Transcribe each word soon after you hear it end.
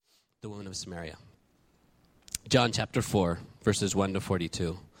the woman of Samaria. John chapter 4, verses 1 to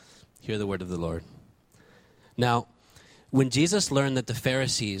 42. Hear the word of the Lord. Now, when Jesus learned that the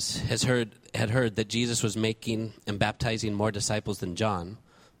Pharisees had heard that Jesus was making and baptizing more disciples than John,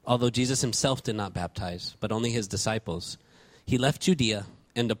 although Jesus himself did not baptize, but only his disciples, he left Judea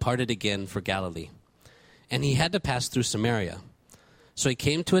and departed again for Galilee. And he had to pass through Samaria. So he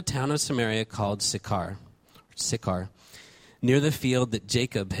came to a town of Samaria called Sychar, near the field that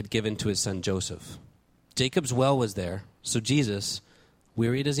Jacob had given to his son Joseph. Jacob's well was there, so Jesus,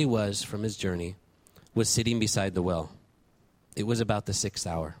 wearied as he was from his journey, was sitting beside the well. It was about the 6th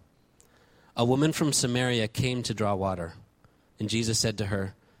hour. A woman from Samaria came to draw water, and Jesus said to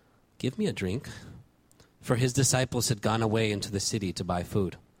her, "Give me a drink," for his disciples had gone away into the city to buy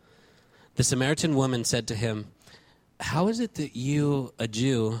food. The Samaritan woman said to him, "How is it that you, a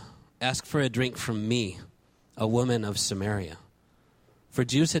Jew, ask for a drink from me, a woman of Samaria?" For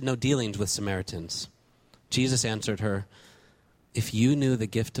Jews had no dealings with Samaritans. Jesus answered her, "If you knew the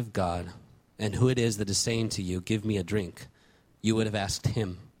gift of God and who it is that is saying to you, 'Give me a drink,' you would have asked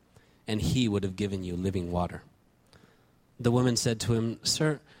him, and he would have given you living water." The woman said to him,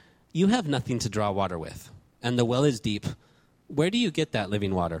 "Sir, you have nothing to draw water with, and the well is deep. Where do you get that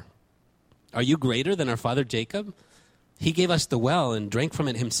living water? Are you greater than our father Jacob? He gave us the well and drank from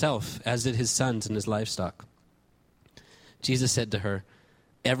it himself, as did his sons and his livestock." Jesus said to her,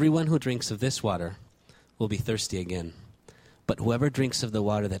 "Everyone who drinks of this water will be thirsty again. But whoever drinks of the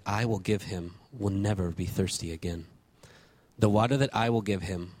water that I will give him will never be thirsty again. The water that I will give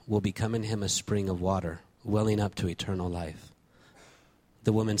him will become in him a spring of water, welling up to eternal life."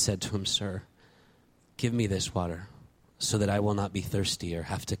 The woman said to him, "Sir, give me this water, so that I will not be thirsty or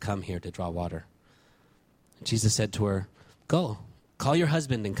have to come here to draw water." Jesus said to her, "Go, call your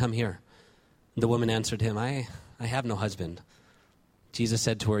husband and come here." The woman answered him, I have no husband." Jesus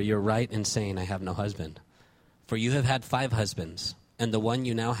said to her, "You're right in saying, 'I have no husband.' For you have had 5 husbands, and the one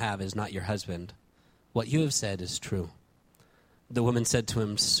you now have is not your husband. What you have said is true." The woman said to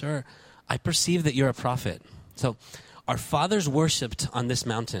him, "Sir, I perceive that you're a prophet. So our fathers worshipped on this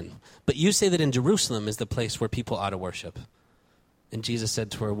mountain, but you say that in Jerusalem is the place where people ought to worship." And Jesus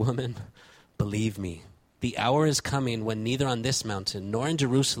said to her, "Woman, believe me, the hour is coming when neither on this mountain nor in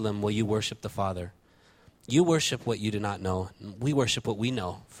Jerusalem will you worship the Father. You worship what you do not know. We worship what we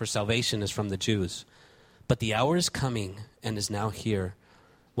know, for salvation is from the Jews. But the hour is coming and is now here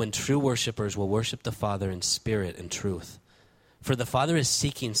when true worshipers will worship the Father in spirit and truth. For the Father is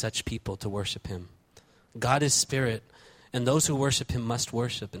seeking such people to worship him. God is spirit, and those who worship him must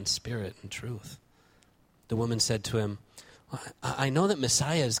worship in spirit and truth." The woman said to him, "I know that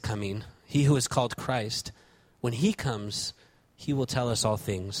Messiah is coming, he who is called Christ. When he comes, he will tell us all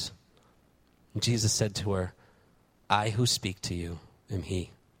things." And Jesus said to her, "I who speak to you am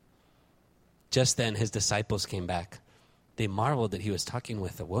he." Just then his disciples came back. They marveled that he was talking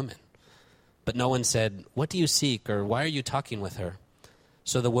with a woman. But no one said, "What do you seek?" or "Why are you talking with her?"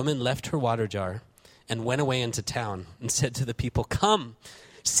 So the woman left her water jar and went away into town and said to the people, "Come,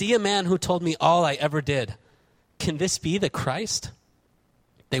 see a man who told me all I ever did. Can this be the Christ?"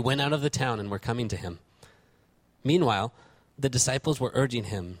 They went out of the town and were coming to him. Meanwhile, the disciples were urging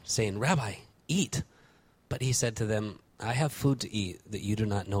him, saying, "Rabbi, eat." But he said to them, "I have food to eat that you do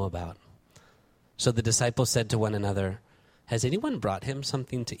not know about." So the disciples said to one another, "Has anyone brought him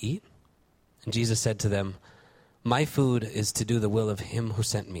something to eat?" And Jesus said to them, "My food is to do the will of him who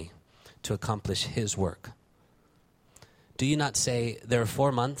sent me, to accomplish his work. Do you not say, 'There are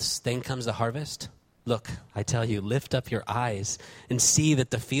 4 months, then comes the harvest'? Look, I tell you, lift up your eyes and see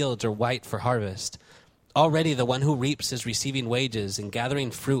that the fields are white for harvest. Already the one who reaps is receiving wages and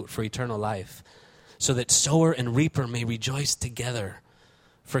gathering fruit for eternal life, so that sower and reaper may rejoice together.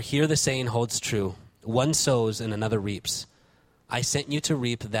 For here the saying holds true, one sows and another reaps. I sent you to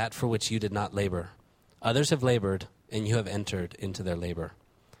reap that for which you did not labor. Others have labored, and you have entered into their labor."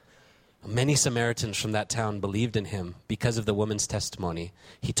 Many Samaritans from that town believed in him because of the woman's testimony.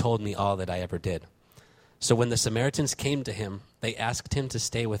 "He told me all that I ever did." So when the Samaritans came to him, they asked him to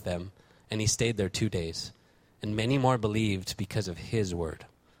stay with them, and he stayed there 2 days. And many more believed because of his word.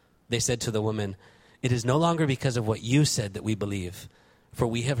 They said to the woman, "It is no longer because of what you said that we believe, for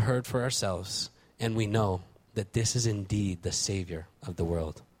we have heard for ourselves, and we know that this is indeed the Savior of the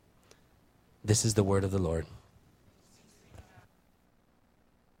world." This is the word of the Lord.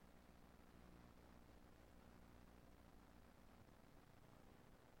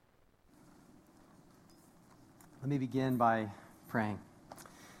 Let me begin by praying.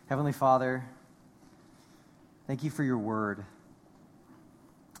 Heavenly Father, thank you for your word.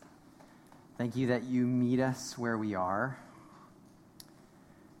 Thank you that you meet us where we are.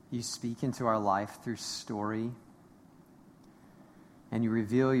 you speak into our life through story, and you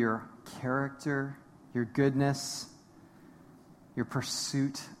reveal your character, your goodness, your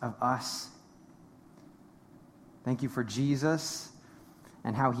pursuit of us. Thank you for Jesus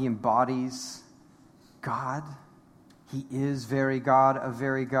and how he embodies God. He is very God of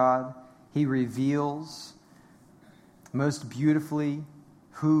very God. He reveals most beautifully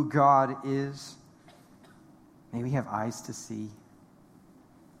who God is. May we have eyes to see.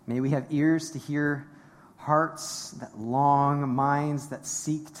 May we have ears to hear, hearts that long, minds that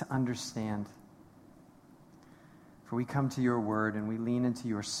seek to understand. For we come to your word and we lean into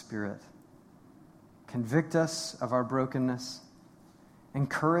your Spirit. Convict us of our brokenness.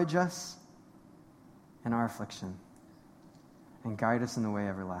 Encourage us in our affliction. And guide us in the way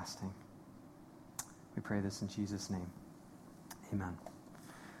everlasting. We pray this in Jesus' name. Amen.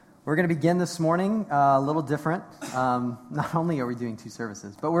 We're going to begin this morning a little different. Not only are we doing 2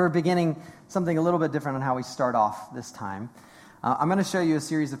 services, but we're beginning something a little bit different on how we start off this time. I'm going to show you a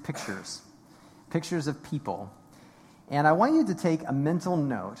series of pictures of people. And I want you to take a mental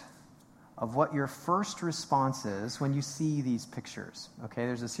note of what your first response is when you see these pictures. Okay,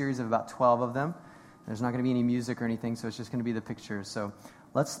 there's a series of about 12 of them. There's not going to be any music or anything, so it's just going to be the pictures. So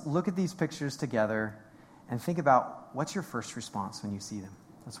let's look at these pictures together and think about what's your first response when you see them.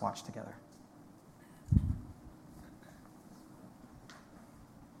 Let's watch together.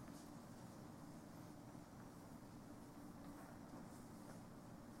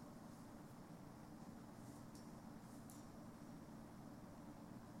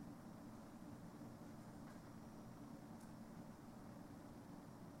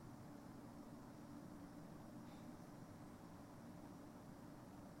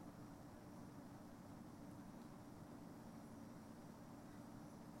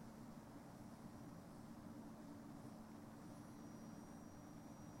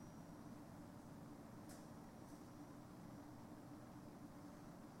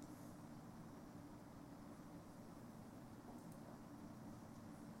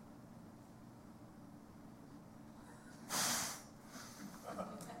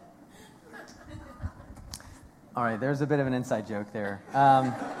 All right, there's a bit of an inside joke there.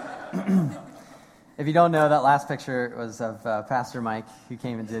 If you don't know, that last picture was of Pastor Mike, who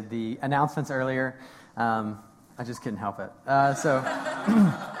came and did the announcements earlier. I just couldn't help it.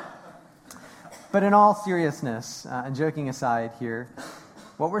 But in all seriousness, and joking aside here,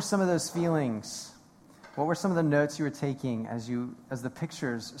 what were some of those feelings? What were some of the notes you were taking as the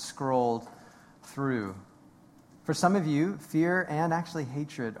pictures scrolled through? For some of you, fear and actually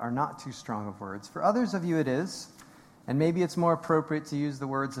hatred are not too strong of words. For others of you, it is. And maybe it's more appropriate to use the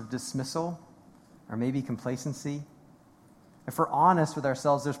words of dismissal or maybe complacency. If we're honest with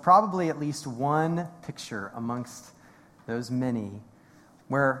ourselves, there's probably at least one picture amongst those many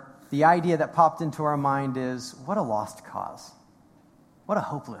where the idea that popped into our mind is, what a lost cause. What a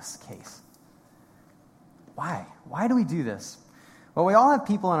hopeless case. Why? Why do we do this? Well, we all have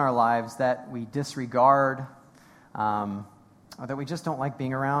people in our lives that we disregard, or that we just don't like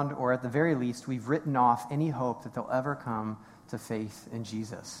being around, or at the very least, we've written off any hope that they'll ever come to faith in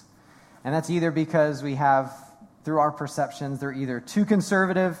Jesus. And that's either because we have, through our perceptions, they're either too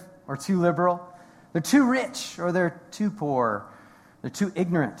conservative or too liberal, they're too rich or they're too poor, they're too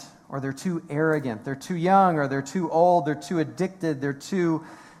ignorant or they're too arrogant, they're too young or they're too old, they're too addicted, they're too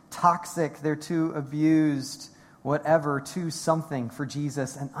toxic, they're too abused, whatever, too something for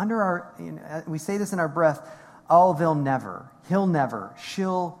Jesus. And under our, we say this in our breath, oh, they'll never, he'll never,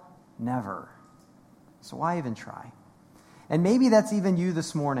 she'll never. So why even try? And maybe that's even you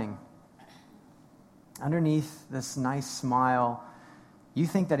this morning. Underneath this nice smile, you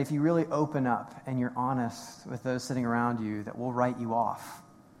think that if you really open up and you're honest with those sitting around you, that we'll write you off.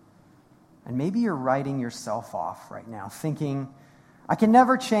 And maybe you're writing yourself off right now, thinking, I can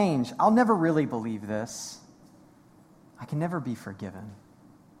never change. I'll never really believe this. I can never be forgiven.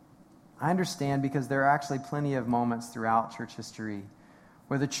 I understand because there are actually plenty of moments throughout church history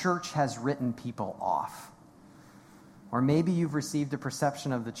where the church has written people off. Or maybe you've received a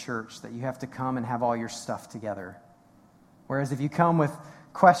perception of the church that you have to come and have all your stuff together. Whereas if you come with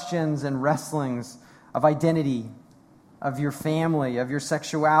questions and wrestlings of identity, of your family, of your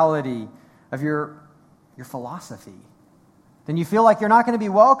sexuality, of your philosophy, then you feel like you're not going to be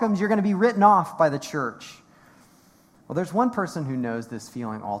welcomed, you're going to be written off by the church. Well, there's one person who knows this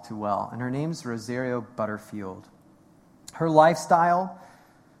feeling all too well, and her name's Rosario Butterfield. Her lifestyle,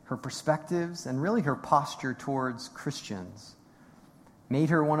 her perspectives, and really her posture towards Christians made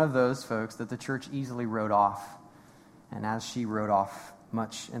her one of those folks that the church easily wrote off, and as she wrote off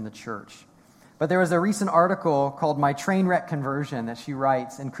much in the church. But there was a recent article called My Train Wreck Conversion that she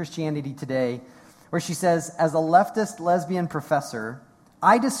writes in Christianity Today, where she says, as a leftist lesbian professor,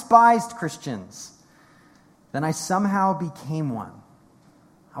 I despised Christians. Then I somehow became one.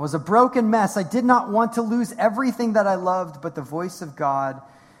 I was a broken mess. I did not want to lose everything that I loved, but the voice of God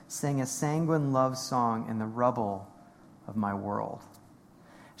sang a sanguine love song in the rubble of my world.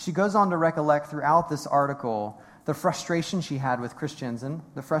 She goes on to recollect throughout this article the frustration she had with Christians and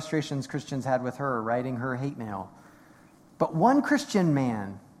the frustrations Christians had with her, writing her hate mail. But one Christian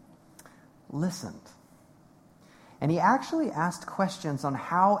man listened. And he actually asked questions on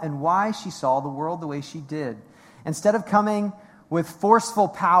how and why she saw the world the way she did. Instead of coming with forceful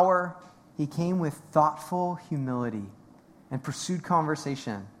power, he came with thoughtful humility and pursued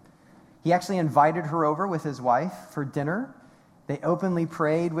conversation. He actually invited her over with his wife for dinner. They openly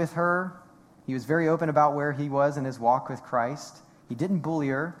prayed with her. He was very open about where he was in his walk with Christ. He didn't bully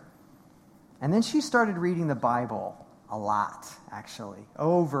her. And then she started reading the Bible a lot, actually,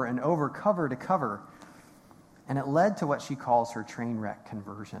 over and over, cover to cover. And it led to what she calls her train wreck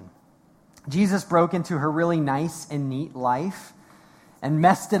conversion. Jesus broke into her really nice and neat life and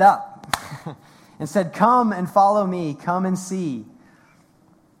messed it up and said, come and follow me, come and see.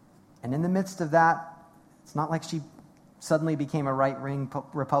 And in the midst of that, it's not like she suddenly became a right-wing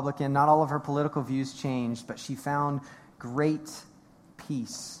Republican. Not all of her political views changed, but she found great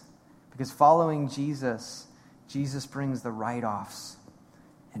peace. Because following Jesus, Jesus brings the write-offs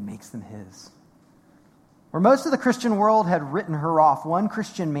and makes them his. Where most of the Christian world had written her off, one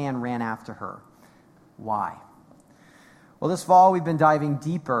Christian man ran after her. Why? Well, this fall we've been diving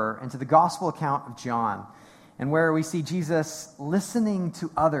deeper into the gospel account of John, and where we see Jesus listening to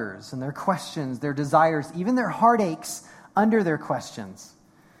others and their questions, their desires, even their heartaches under their questions.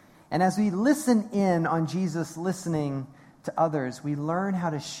 And as we listen in on Jesus listening to others, we learn how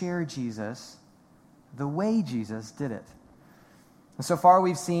to share Jesus the way Jesus did it. And so far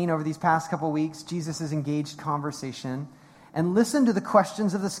we've seen over these past couple weeks, Jesus has engaged conversation and listened to the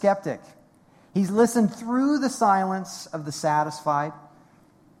questions of the skeptic. He's listened through the silence of the satisfied,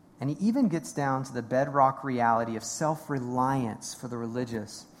 and he even gets down to the bedrock reality of self-reliance for the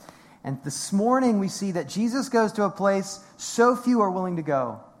religious. And this morning we see that Jesus goes to a place so few are willing to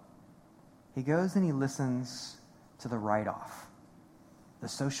go. He goes and he listens to the write-off, the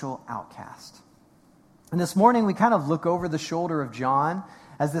social outcast. And this morning we kind of look over the shoulder of John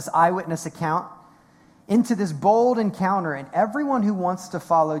as this eyewitness account into this bold encounter, and everyone who wants to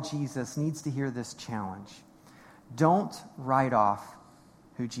follow Jesus needs to hear this challenge. Don't write off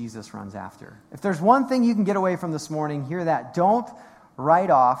who Jesus runs after. If there's one thing you can get away from this morning, hear that. Don't write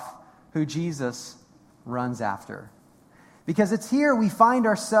off who Jesus runs after. Because it's here we find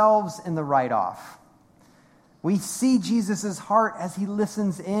ourselves in the write-off. We see Jesus' heart as he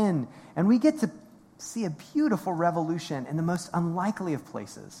listens in, and we get to see a beautiful revolution in the most unlikely of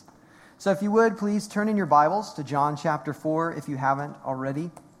places. So if you would, please turn in your Bibles to John chapter 4 if you haven't already.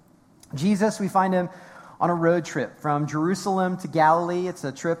 Jesus, we find him on a road trip from Jerusalem to Galilee. It's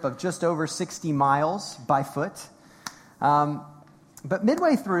a trip of just over 60 miles by foot. But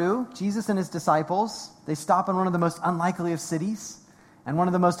midway through, Jesus and his disciples, they stop in one of the most unlikely of cities and one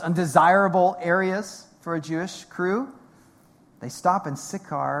of the most undesirable areas for a Jewish crew. They stop in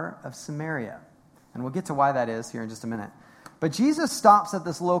Sychar of Samaria. And we'll get to why that is here in just a minute. But Jesus stops at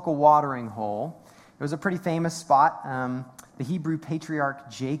this local watering hole. It was a pretty famous spot. The Hebrew patriarch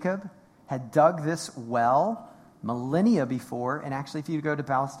Jacob had dug this well millennia before. And actually, if you go to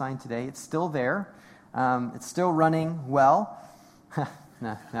Palestine today, it's still there. It's still running well.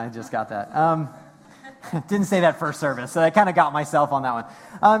 No, I just got that. Didn't say that first service, so I kind of got myself on that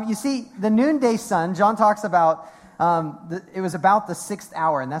one. You see, the noonday sun, John talks about, it was about the 6th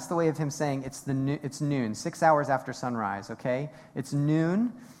hour, and that's the way of him saying it's noon, 6 hours after sunrise, okay? It's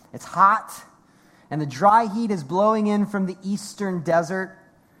noon, it's hot, and the dry heat is blowing in from the eastern desert.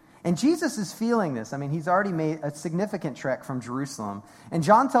 And Jesus is feeling this. I mean, he's already made a significant trek from Jerusalem. And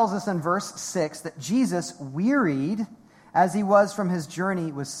John tells us in verse 6 that Jesus, wearied as he was from his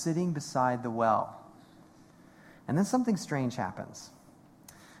journey, was sitting beside the well. And then something strange happens.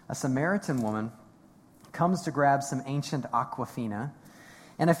 A Samaritan woman comes to grab some ancient aquafina.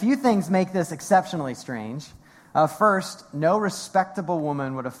 And a few things make this exceptionally strange. First, no respectable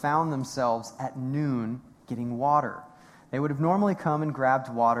woman would have found themselves at noon getting water. They would have normally come and grabbed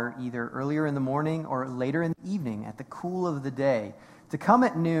water either earlier in the morning or later in the evening at the cool of the day. To come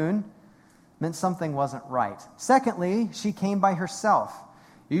at noon meant something wasn't right. Secondly, she came by herself.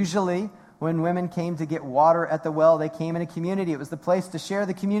 Usually, when women came to get water at the well, they came in a community. It was the place to share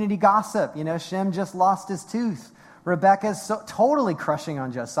the community gossip. You know, Shem just lost his tooth. Rebecca's totally crushing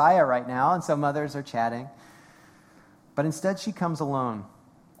on Josiah right now, and so mothers are chatting. But instead, she comes alone.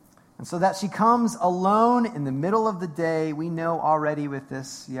 And so that she comes alone in the middle of the day, we know already with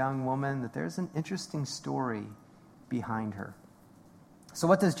this young woman that there's an interesting story behind her. So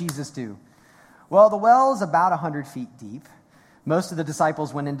what does Jesus do? Well, the well is about 100 feet deep. Most of the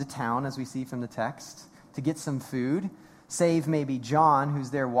disciples went into town, as we see from the text, to get some food, save maybe John, who's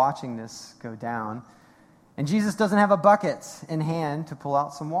there watching this go down. And Jesus doesn't have a bucket in hand to pull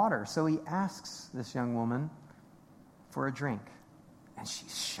out some water. So he asks this young woman for a drink. And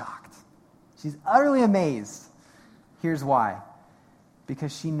she's shocked. She's utterly amazed. Here's why.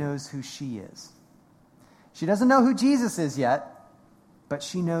 Because she knows who she is. She doesn't know who Jesus is yet, but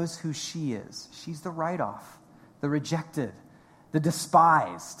she knows who she is. She's the write-off, the rejected, the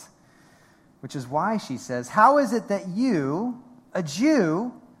despised. Which is why she says, "How is it that you, a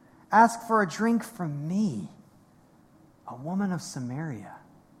Jew, ask for a drink from me, a woman of Samaria,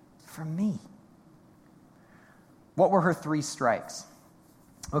 from me?" What were her 3 strikes?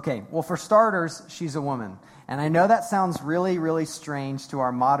 Okay, well, for starters, she's a woman. And I know that sounds really, really strange to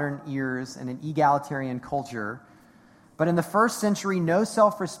our modern ears in an egalitarian culture. But in the first century, no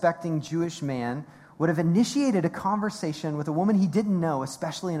self-respecting Jewish man would have initiated a conversation with a woman he didn't know,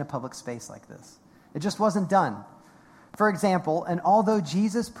 especially in a public space like this. It just wasn't done. For example, and although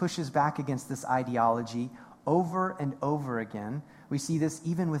Jesus pushes back against this ideology over and over again, we see this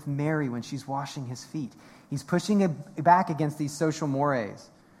even with Mary when she's washing his feet. He's pushing it back against these social mores.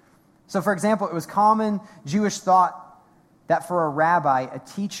 So, for example, it was common Jewish thought that for a rabbi, a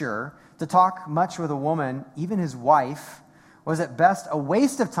teacher, to talk much with a woman, even his wife, was at best a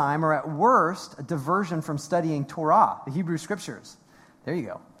waste of time or at worst a diversion from studying Torah, the Hebrew Scriptures. There you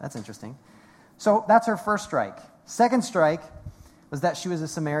go. That's interesting. So that's her first strike. Second strike was that she was a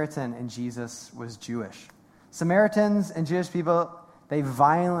Samaritan and Jesus was Jewish. Samaritans and Jewish people, they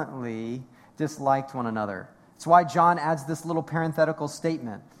violently disliked one another. That's why John adds this little parenthetical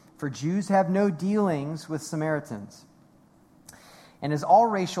statement. For Jews have no dealings with Samaritans. And as all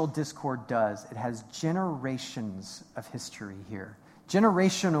racial discord does, it has generations of history here.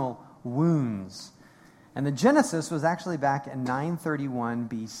 Generational wounds. And the genesis was actually back in 931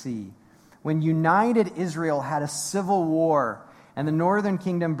 BC, when united Israel had a civil war, and the northern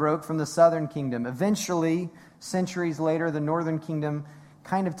kingdom broke from the southern kingdom. Eventually, centuries later, the northern kingdom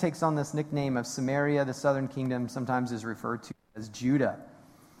kind of takes on this nickname of Samaria. The southern kingdom sometimes is referred to as Judah.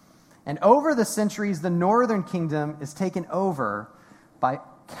 And over the centuries, the northern kingdom is taken over by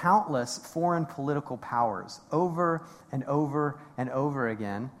countless foreign political powers, over and over and over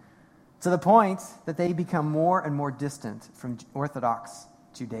again, to the point that they become more and more distant from Orthodox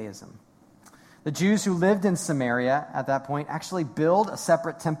Judaism. The Jews who lived in Samaria at that point actually build a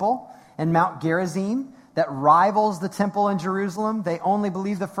separate temple in Mount Gerizim that rivals the temple in Jerusalem. They only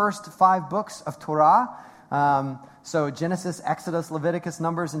believe the first 5 books of Torah. So Genesis, Exodus, Leviticus,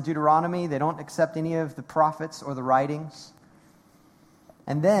 Numbers, and Deuteronomy. They don't accept any of the prophets or the writings.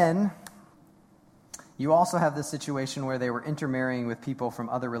 And then you also have this situation where they were intermarrying with people from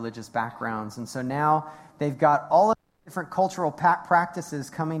other religious backgrounds. And so now they've got all of the different cultural practices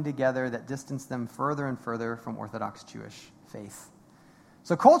coming together that distance them further and further from Orthodox Jewish faith.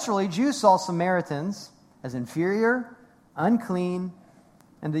 So culturally, Jews saw Samaritans as inferior, unclean,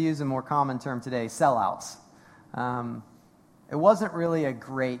 and to use a more common term today, sellouts. It wasn't really a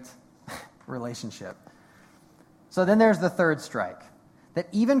great relationship. So then there's the third strike that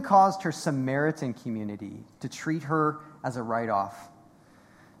even caused her Samaritan community to treat her as a write-off.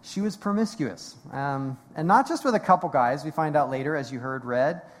 She was promiscuous. And not just with a couple guys. We find out later, as you heard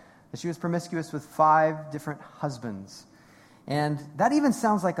read, that she was promiscuous with 5 different husbands. And that even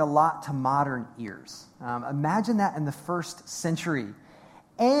sounds like a lot to modern ears. Imagine that in the first century.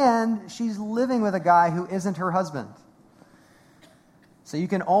 And she's living with a guy who isn't her husband. So you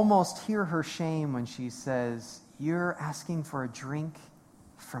can almost hear her shame when she says, "You're asking for a drink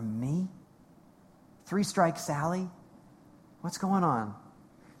from me? 3-strike Sally? What's going on?"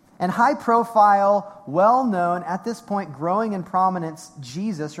 And high-profile, well-known, at this point growing in prominence,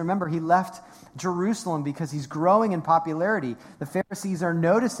 Jesus, remember, he left Jerusalem because he's growing in popularity. The Pharisees are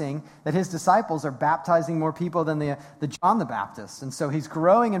noticing that his disciples are baptizing more people than the John the Baptist. And so he's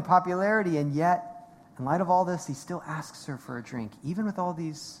growing in popularity, and yet, in light of all this, he still asks her for a drink, even with all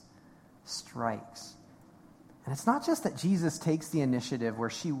these strikes. And it's not just that Jesus takes the initiative where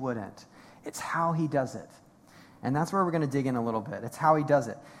she wouldn't. It's how he does it. And that's where we're going to dig in a little bit. It's how he does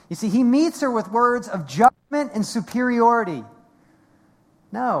it. You see, he meets her with words of judgment and superiority.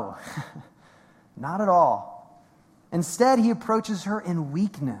 No, not at all. Instead, he approaches her in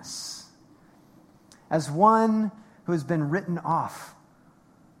weakness, as one who has been written off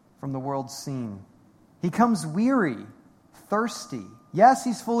from the world's scene. He comes weary, thirsty. Yes,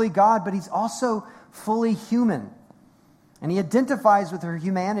 he's fully God, but he's also fully human. And he identifies with her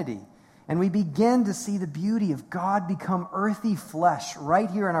humanity. And we begin to see the beauty of God become earthy flesh right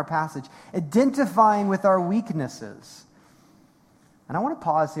here in our passage, identifying with our weaknesses. And I want to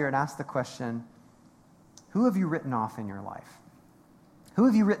pause here and ask the question, who have you written off in your life? Who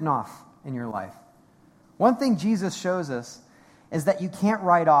have you written off in your life? One thing Jesus shows us is that you can't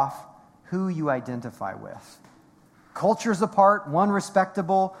write off who you identify with. Cultures apart, one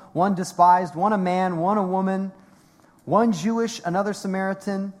respectable, one despised, one a man, one a woman, one Jewish, another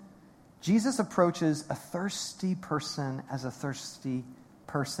Samaritan. Jesus approaches a thirsty person as a thirsty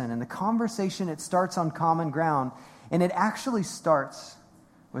person. And the conversation, it starts on common ground. And it actually starts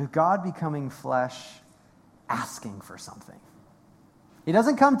with God becoming flesh, asking for something. He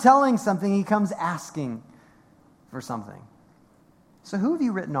doesn't come telling something, he comes asking for something. So who have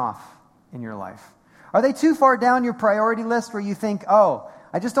you written off in your life? Are they too far down your priority list where you think, oh,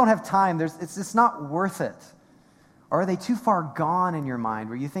 I just don't have time, it's just not worth it? Or are they too far gone in your mind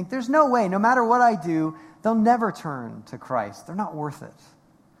where you think, there's no way, no matter what I do, they'll never turn to Christ. They're not worth it.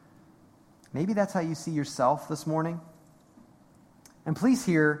 Maybe that's how you see yourself this morning. And please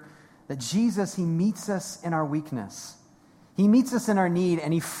hear that Jesus, he meets us in our weakness. He meets us in our need,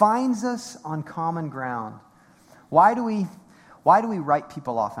 and he finds us on common ground. Why do we write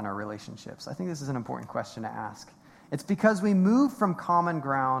people off in our relationships? I think this is an important question to ask. It's because we move from common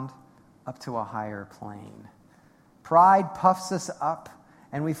ground up to a higher plane. Pride puffs us up,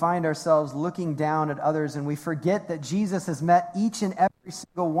 and we find ourselves looking down at others, and we forget that Jesus has met each and every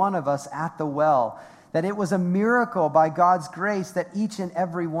single one of us at the well, that it was a miracle by God's grace that each and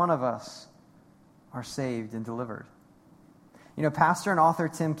every one of us are saved and delivered. You know, pastor and author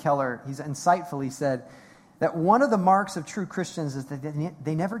Tim Keller, he's insightfully said that one of the marks of true Christians is that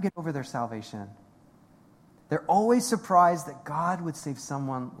they never get over their salvation. They're always surprised that God would save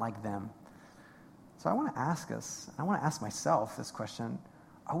someone like them. So I want to ask us, I want to ask myself this question,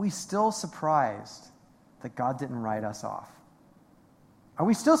 are we still surprised that God didn't write us off? Are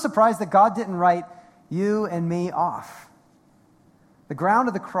we still surprised that God didn't write you and me off? The ground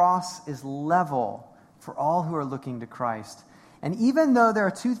of the cross is level for all who are looking to Christ. And even though there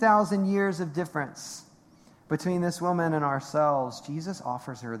are 2,000 years of difference between this woman and ourselves, Jesus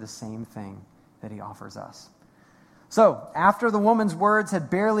offers her the same thing that he offers us. So, after the woman's words had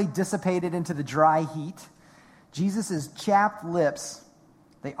barely dissipated into the dry heat, Jesus' chapped lips,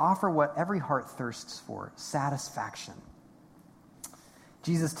 they offer what every heart thirsts for, satisfaction.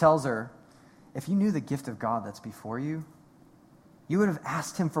 Jesus tells her, if you knew the gift of God that's before you, you would have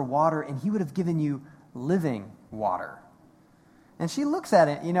asked him for water, and he would have given you living water. And she looks at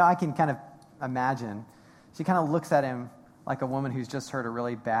it, I can kind of imagine, she kind of looks at him like a woman who's just heard a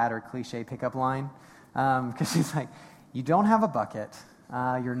really bad or cliche pickup line. Because she's like, you don't have a bucket.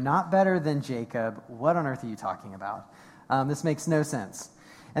 You're not better than Jacob. What on earth are you talking about? This makes no sense.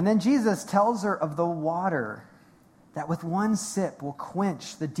 And then Jesus tells her of the water that with one sip will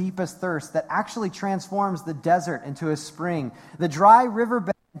quench the deepest thirst, that actually transforms the desert into a spring, the dry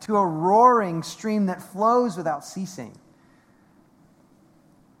riverbed into a roaring stream that flows without ceasing.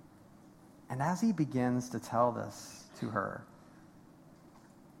 And as he begins to tell this to her,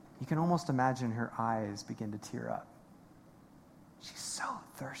 you can almost imagine her eyes begin to tear up. She's so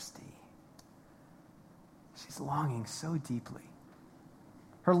thirsty. She's longing so deeply.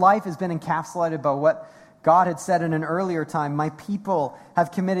 Her life has been encapsulated by what God had said in an earlier time. My people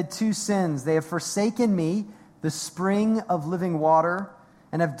have committed two sins. They have forsaken me, the spring of living water,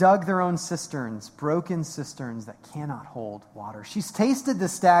 and have dug their own cisterns, broken cisterns that cannot hold water. She's tasted the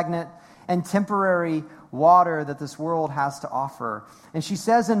stagnant and temporary water that this world has to offer. And she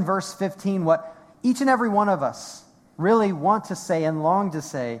says in verse 15 what each and every one of us really want to say and long to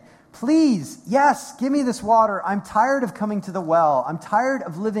say, please, yes, give me this water. I'm tired of coming to the well. I'm tired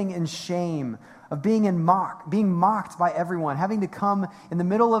of living in shame, of being mocked by everyone, having to come in the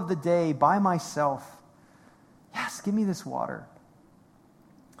middle of the day by myself. Yes, give me this water.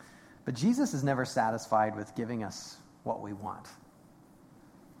 But Jesus is never satisfied with giving us what we want.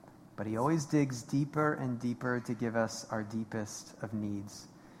 But he always digs deeper and deeper to give us our deepest of needs.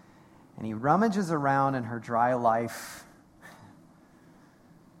 And he rummages around in her dry life,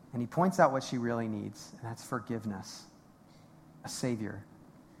 and he points out what she really needs, and that's forgiveness, a Savior.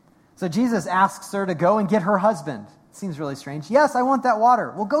 So Jesus asks her to go and get her husband. It seems really strange. Yes, I want that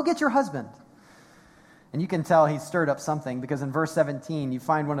water. Well, go get your husband. And you can tell he stirred up something, because in verse 17, you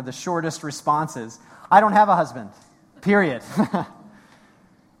find one of the shortest responses. I don't have a husband, period.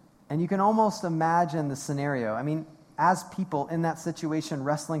 And you can almost imagine the scenario. I mean, as people in that situation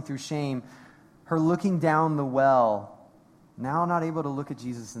wrestling through shame, her looking down the well, now not able to look at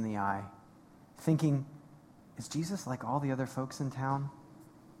Jesus in the eye, thinking, is Jesus like all the other folks in town?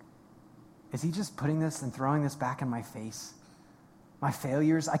 Is he just putting this and throwing this back in my face? My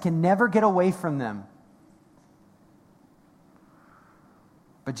failures, I can never get away from them.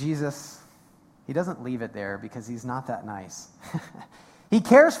 But Jesus, he doesn't leave it there because he's not that nice. He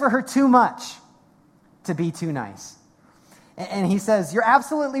cares for her too much to be too nice. And he says, you're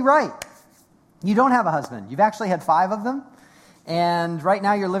absolutely right. You don't have a husband. You've actually had 5 of them. And right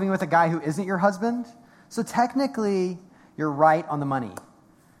now you're living with a guy who isn't your husband. So technically, you're right on the money.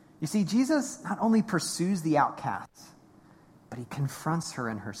 You see, Jesus not only pursues the outcast, but he confronts her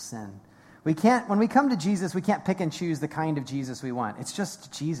in her sin. When we come to Jesus, we can't pick and choose the kind of Jesus we want. It's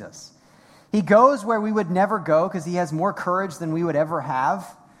just Jesus. He goes where we would never go because he has more courage than we would ever have.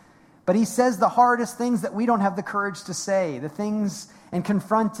 But he says the hardest things that we don't have the courage to say, the things and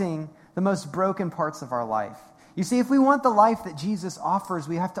confronting the most broken parts of our life. You see, if we want the life that Jesus offers,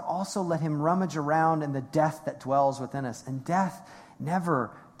 we have to also let him rummage around in the death that dwells within us. And death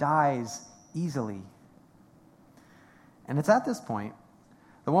never dies easily. And it's at this point,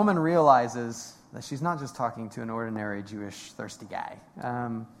 the woman realizes that she's not just talking to an ordinary Jewish thirsty guy.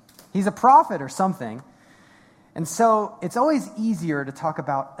 He's a prophet or something. And so it's always easier to talk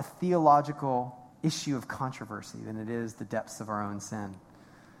about a theological issue of controversy than it is the depths of our own sin.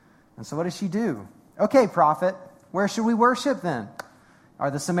 And so what does she do? Okay, prophet, where should we worship then?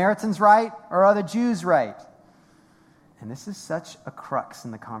 Are the Samaritans right or are the Jews right? And this is such a crux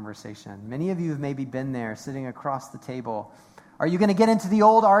in the conversation. Many of you have maybe been there sitting across the table. Are you going to get into the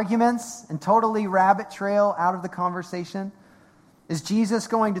old arguments and totally rabbit trail out of the conversation? Is Jesus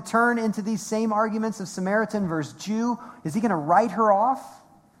going to turn into these same arguments of Samaritan versus Jew? Is he going to write her off?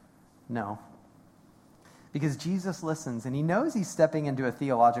 No. Because Jesus listens, and he knows he's stepping into a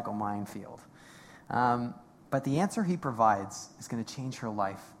theological minefield. But the answer he provides is going to change her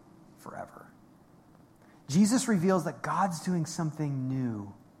life forever. Jesus reveals that God's doing something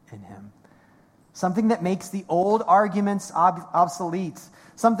new in him. Something that makes the old arguments obsolete.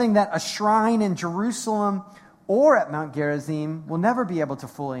 Something that a shrine in Jerusalem or at Mount Gerizim will never be able to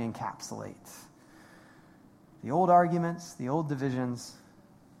fully encapsulate. The old arguments, the old divisions,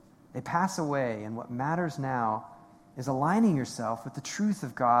 they pass away, and what matters now is aligning yourself with the truth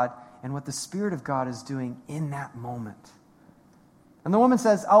of God and what the Spirit of God is doing in that moment. And the woman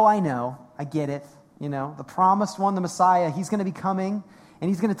says, oh, I know, I get it. You know, the promised one, the Messiah, he's going to be coming, and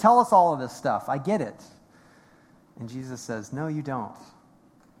he's going to tell us all of this stuff. I get it. And Jesus says, no, you don't.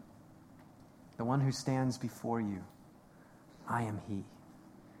 The one who stands before you, I am he.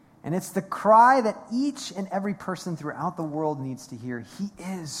 And it's the cry that each and every person throughout the world needs to hear. He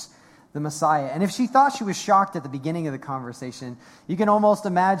is the Messiah. And if she thought she was shocked at the beginning of the conversation, you can almost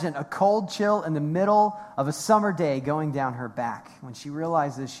imagine a cold chill in the middle of a summer day going down her back when she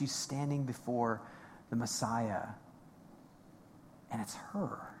realizes she's standing before the Messiah. And it's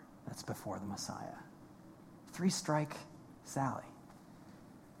her that's before the Messiah. 3-strike Sally.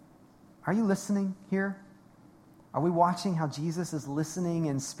 Are you listening here? Are we watching how Jesus is listening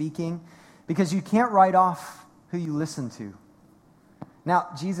and speaking? Because you can't write off who you listen to. Now,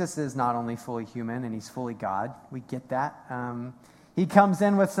 Jesus is not only fully human and he's fully God. We get that. He comes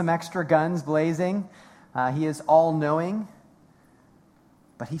in with some extra guns blazing. He is all-knowing.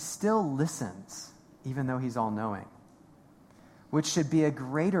 But he still listens, even though he's all-knowing. Which should be a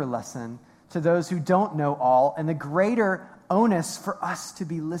greater lesson to those who don't know all, and the greater onus for us to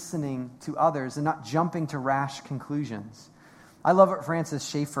be listening to others and not jumping to rash conclusions. I love what Francis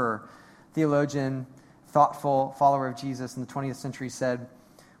Schaeffer, theologian, thoughtful follower of Jesus in the 20th century, said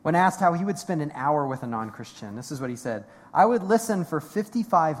when asked how he would spend an hour with a non-Christian. This is what he said: I would listen for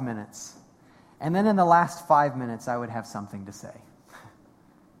 55 minutes, and then in the last 5 minutes, I would have something to say.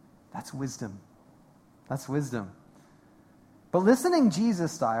 That's wisdom. That's wisdom. But listening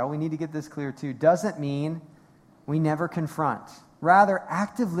Jesus style, we need to get this clear too, doesn't mean we never confront. Rather,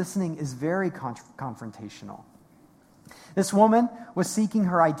 active listening is very confrontational. This woman was seeking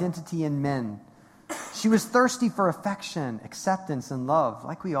her identity in men. She was thirsty for affection, acceptance, and love,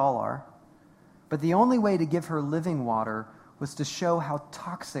 like we all are. But the only way to give her living water was to show how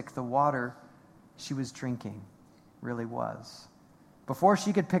toxic the water she was drinking really was. Before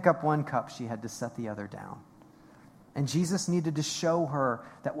she could pick up one cup, she had to set the other down. And Jesus needed to show her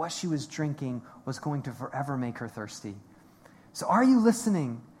that what she was drinking was going to forever make her thirsty. So are you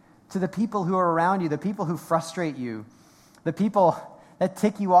listening to the people who are around you, the people who frustrate you, the people that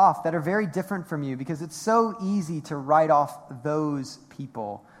tick you off, that are very different from you? Because it's so easy to write off those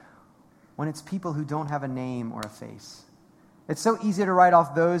people when it's people who don't have a name or a face. It's so easy to write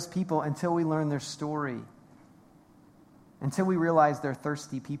off those people until we learn their story, until we realize they're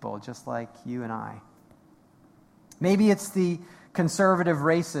thirsty people just like you and I. Maybe it's the conservative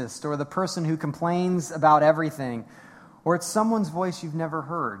racist or the person who complains about everything, or it's someone's voice you've never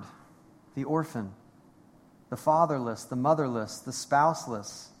heard, the orphan, the fatherless, the motherless, the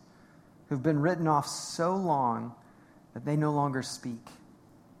spouseless, who've been written off so long that they no longer speak.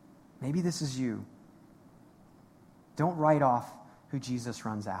 Maybe this is you. Don't write off who Jesus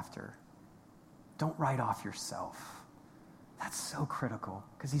runs after. Don't write off yourself. That's so critical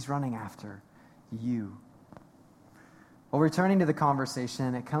because he's running after you. Well, returning to the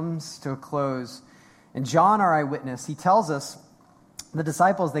conversation, it comes to a close. And John, our eyewitness, he tells us the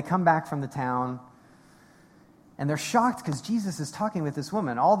disciples, they come back from the town and they're shocked because Jesus is talking with this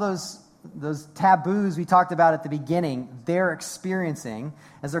woman. All those taboos we talked about at the beginning, they're experiencing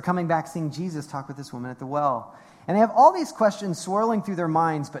as they're coming back seeing Jesus talk with this woman at the well. And they have all these questions swirling through their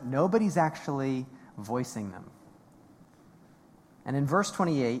minds, but nobody's actually voicing them. And in verse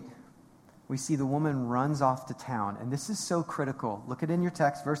 28, we see the woman runs off to town. And this is so critical. Look at it in your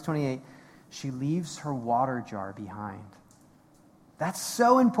text, verse 28. She leaves her water jar behind. That's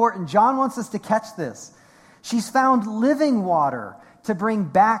so important. John wants us to catch this. She's found living water to bring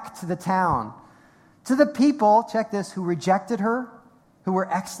back to the town. To the people, check this, who rejected her, who were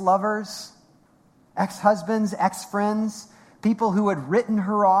ex-lovers, ex-husbands, ex-friends, people who had written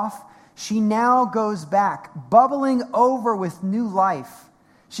her off. She now goes back, bubbling over with new life.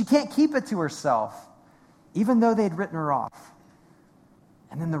 She can't keep it to herself, even though they'd written her off.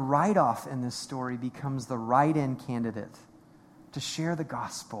 And then the write-off in this story becomes the write-in candidate to share the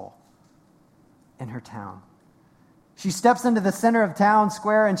gospel in her town. She steps into the center of town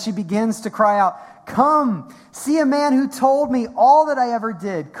square and she begins to cry out, "Come, see a man who told me all that I ever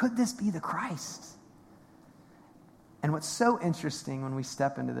did. Could this be the Christ?" And what's so interesting when we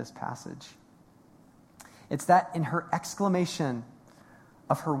step into this passage, it's that in her exclamation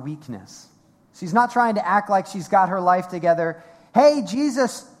of her weakness, she's not trying to act like she's got her life together. "Hey,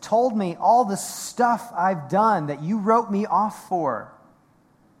 Jesus told me all the stuff I've done that you wrote me off for.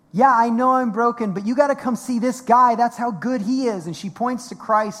 Yeah, I know I'm broken, but you got to come see this guy. That's how good he is." And she points to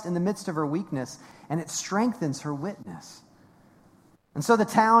Christ in the midst of her weakness, and it strengthens her witness. And so the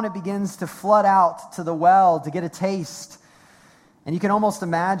town, it begins to flood out to the well to get a taste. And you can almost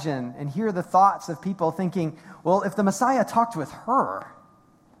imagine and hear the thoughts of people thinking, well, if the Messiah talked with her?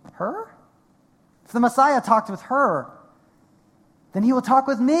 If the Messiah talked with her, then he will talk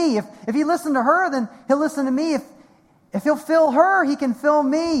with me. If he listened to her, then he'll listen to me. If he'll fill her, he can fill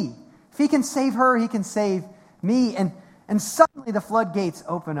me. If he can save her, he can save me. And suddenly the floodgates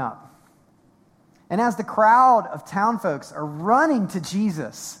open up. And as the crowd of town folks are running to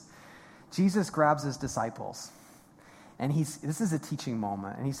Jesus, Jesus grabs his disciples. And this is a teaching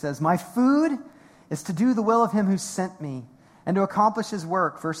moment. And he says, "My food is to do the will of him who sent me and to accomplish his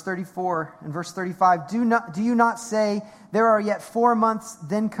work." Verse 34 and verse 35, Do you not say, there are yet 4 months,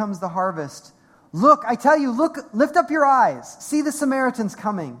 then comes the harvest? Look, I tell you, lift up your eyes. See the Samaritans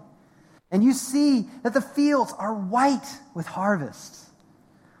coming. And you see that the fields are white with harvest.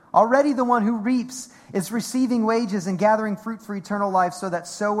 Already the one who reaps is receiving wages and gathering fruit for eternal life, so that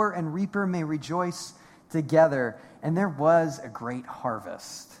sower and reaper may rejoice together. And there was a great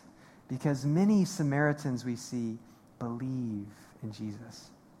harvest, because many Samaritans we see believe in Jesus.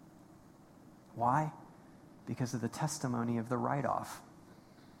 Why? Because of the testimony of the write-off.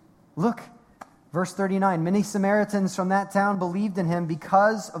 Look, verse 39, many Samaritans from that town believed in him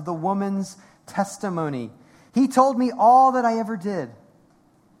because of the woman's testimony. He told me all that I ever did.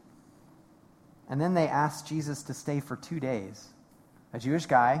 And then they asked Jesus to stay for 2 days. A Jewish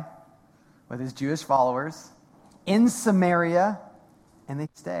guy with his Jewish followers in Samaria, and they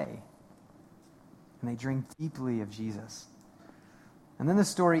stay. And they drink deeply of Jesus. And then the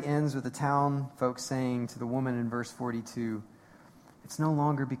story ends with the town folks saying to the woman in verse 42, "It's no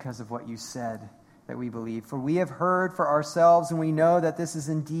longer because of what you said that we believe, for we have heard for ourselves, and we know that this is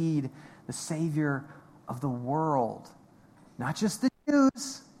indeed the Savior of the world." Not just the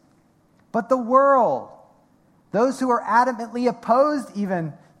Jews, but the world. Those who are adamantly opposed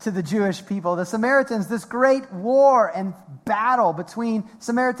even to the Jewish people, the Samaritans, this great war and battle between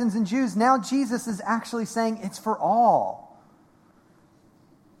Samaritans and Jews. Now Jesus is actually saying it's for all.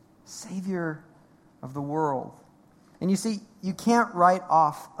 Savior of the world. And you see, you can't write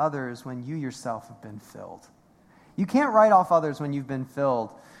off others when you yourself have been filled. You can't write off others when you've been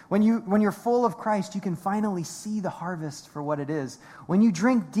filled. When you're full of Christ, you can finally see the harvest for what it is. When you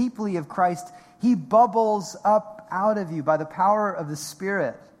drink deeply of Christ, he bubbles up out of you by the power of the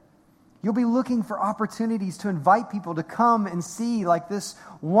Spirit. You'll be looking for opportunities to invite people to come and see like this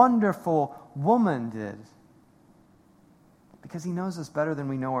wonderful woman did. Because he knows us better than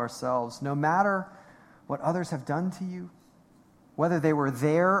we know ourselves. No matter what others have done to you, whether they were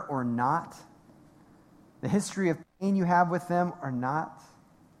there or not, the history of pain you have with them or not,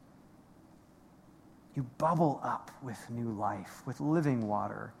 you bubble up with new life, with living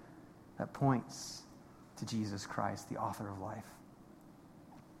water that points to Jesus Christ, the author of life.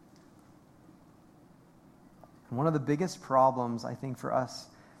 And one of the biggest problems, I think, for us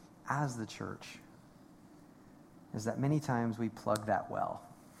as the church is that many times we plug that well.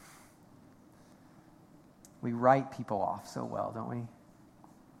 We write people off so well, don't we?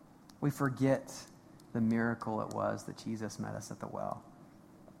 We forget the miracle it was that Jesus met us at the well.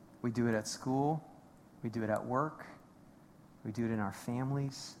 We do it at school. We do it at work. We do it in our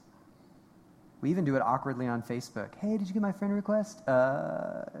families. We even do it awkwardly on Facebook. Hey, did you get my friend request?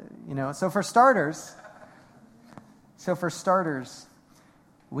 So for starters,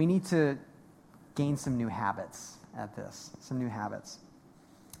 we need to gain some new habits at this, some new habits.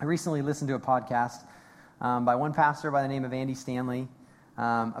 I recently listened to a podcast by one pastor by the name of Andy Stanley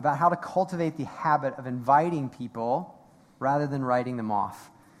about how to cultivate the habit of inviting people rather than writing them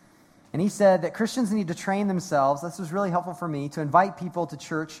off. And he said that Christians need to train themselves, this was really helpful for me, to invite people to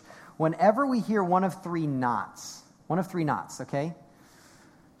church whenever we hear one of three nots. One of three nots, okay?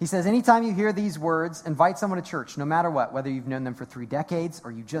 He says, anytime you hear these words, invite someone to church, no matter what, whether you've known them for 3 decades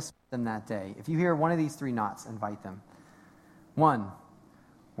or you just met them that day. If you hear one of these three nots, invite them. 1,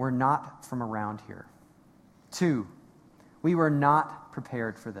 we're not from around here. 2, we were not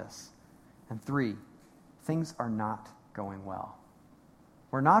prepared for this. And 3, things are not going well.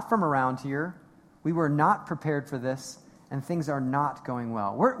 We're not from around here. We were not prepared for this, and things are not going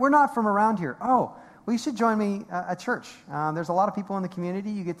well. We're not from around here. Oh, well, you should join me at church. There's a lot of people in the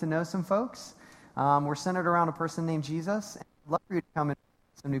community. You get to know some folks. We're centered around a person named Jesus. I'd love for you to come and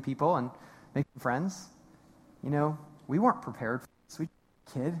meet some new people and make some friends. You know, we weren't prepared for this. We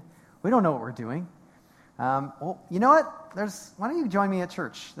kid. We don't know what we're doing. Well, you know what? Why don't you join me at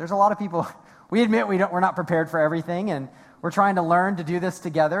church? There's a lot of people. We admit we're not prepared for everything, and we're trying to learn to do this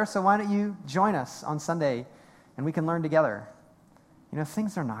together. So why don't you join us on Sunday, and we can learn together? You know,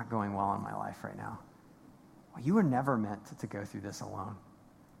 things are not going well in my life right now. Well, you were never meant to go through this alone,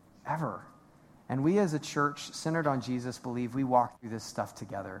 ever. And we as a church centered on Jesus believe we walk through this stuff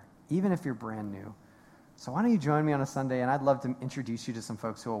together, even if you're brand new. So why don't you join me on a Sunday, and I'd love to introduce you to some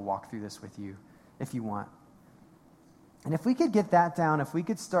folks who will walk through this with you if you want. And if we could get that down, if we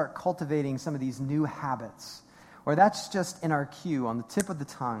could start cultivating some of these new habits, or that's just in our queue on the tip of the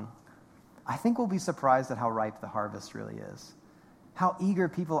tongue, I think we'll be surprised at how ripe the harvest really is. How eager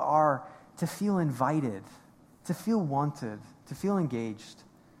people are to feel invited, to feel wanted, to feel engaged.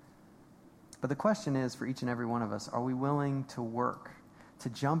 But the question is, for each and every one of us, are we willing to work, to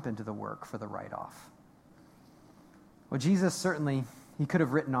jump into the work for the write-off? Well, Jesus certainly, he could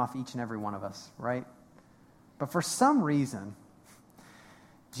have written off each and every one of us, right? But for some reason,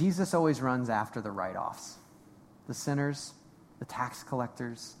 Jesus always runs after the write-offs. The sinners, the tax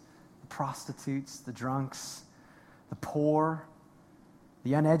collectors, the prostitutes, the drunks, the poor,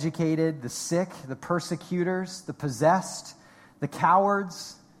 the uneducated, the sick, the persecutors, the possessed, the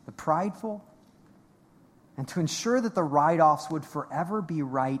cowards, the prideful. And to ensure that the write-offs would forever be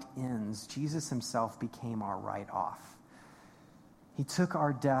write-ins, Jesus himself became our write-off. He took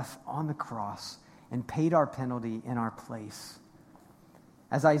our death on the cross and paid our penalty in our place.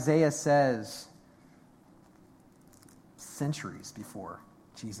 As Isaiah says, centuries before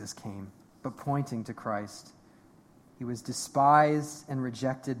Jesus came, but pointing to Christ. He was despised and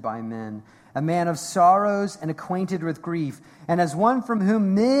rejected by men, a man of sorrows and acquainted with grief, and as one from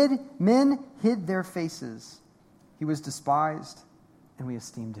whom men hid their faces. He was despised, and we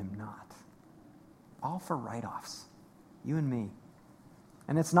esteemed him not. All for write-offs, you and me.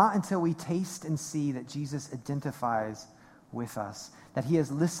 And it's not until we taste and see that Jesus identifies with us, that he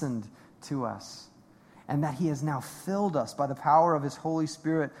has listened to us, and that he has now filled us by the power of his Holy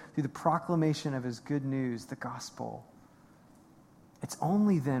Spirit through the proclamation of his good news, the gospel. It's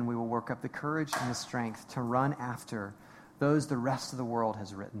only then we will work up the courage and the strength to run after those the rest of the world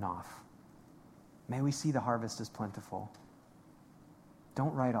has written off. May we see the harvest is plentiful.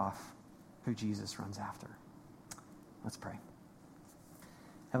 Don't write off who Jesus runs after. Let's pray.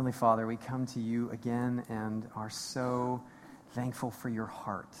 Heavenly Father, we come to you again and are so thankful for your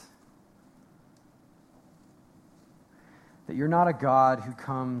heart. That you're not a God who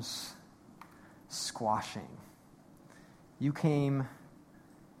comes squashing. You came,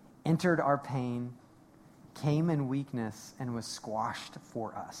 entered our pain, came in weakness, and was squashed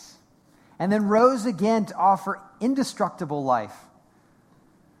for us. and then rose again to offer indestructible life.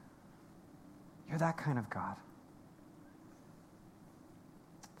 You're that kind of God.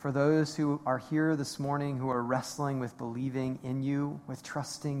 For those who are here this morning who are wrestling with believing in you, with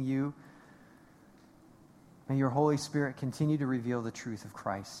trusting you, may your Holy Spirit continue to reveal the truth of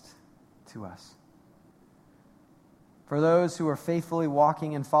Christ to us. For those who are faithfully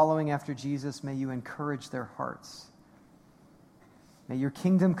walking and following after Jesus, may you encourage their hearts. May your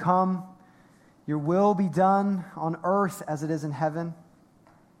kingdom come, your will be done on earth as it is in heaven.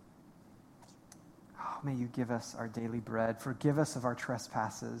 Oh, may you give us our daily bread. Forgive us of our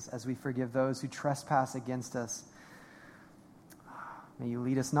trespasses as we forgive those who trespass against us. May you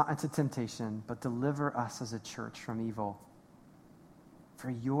lead us not into temptation, but deliver us as a church from evil. For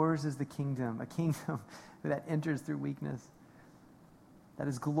yours is the kingdom, a kingdom that enters through weakness, that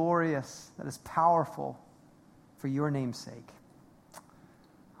is glorious, that is powerful, for your name's sake.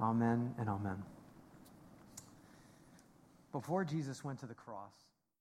 Amen and amen. Before Jesus went to the cross,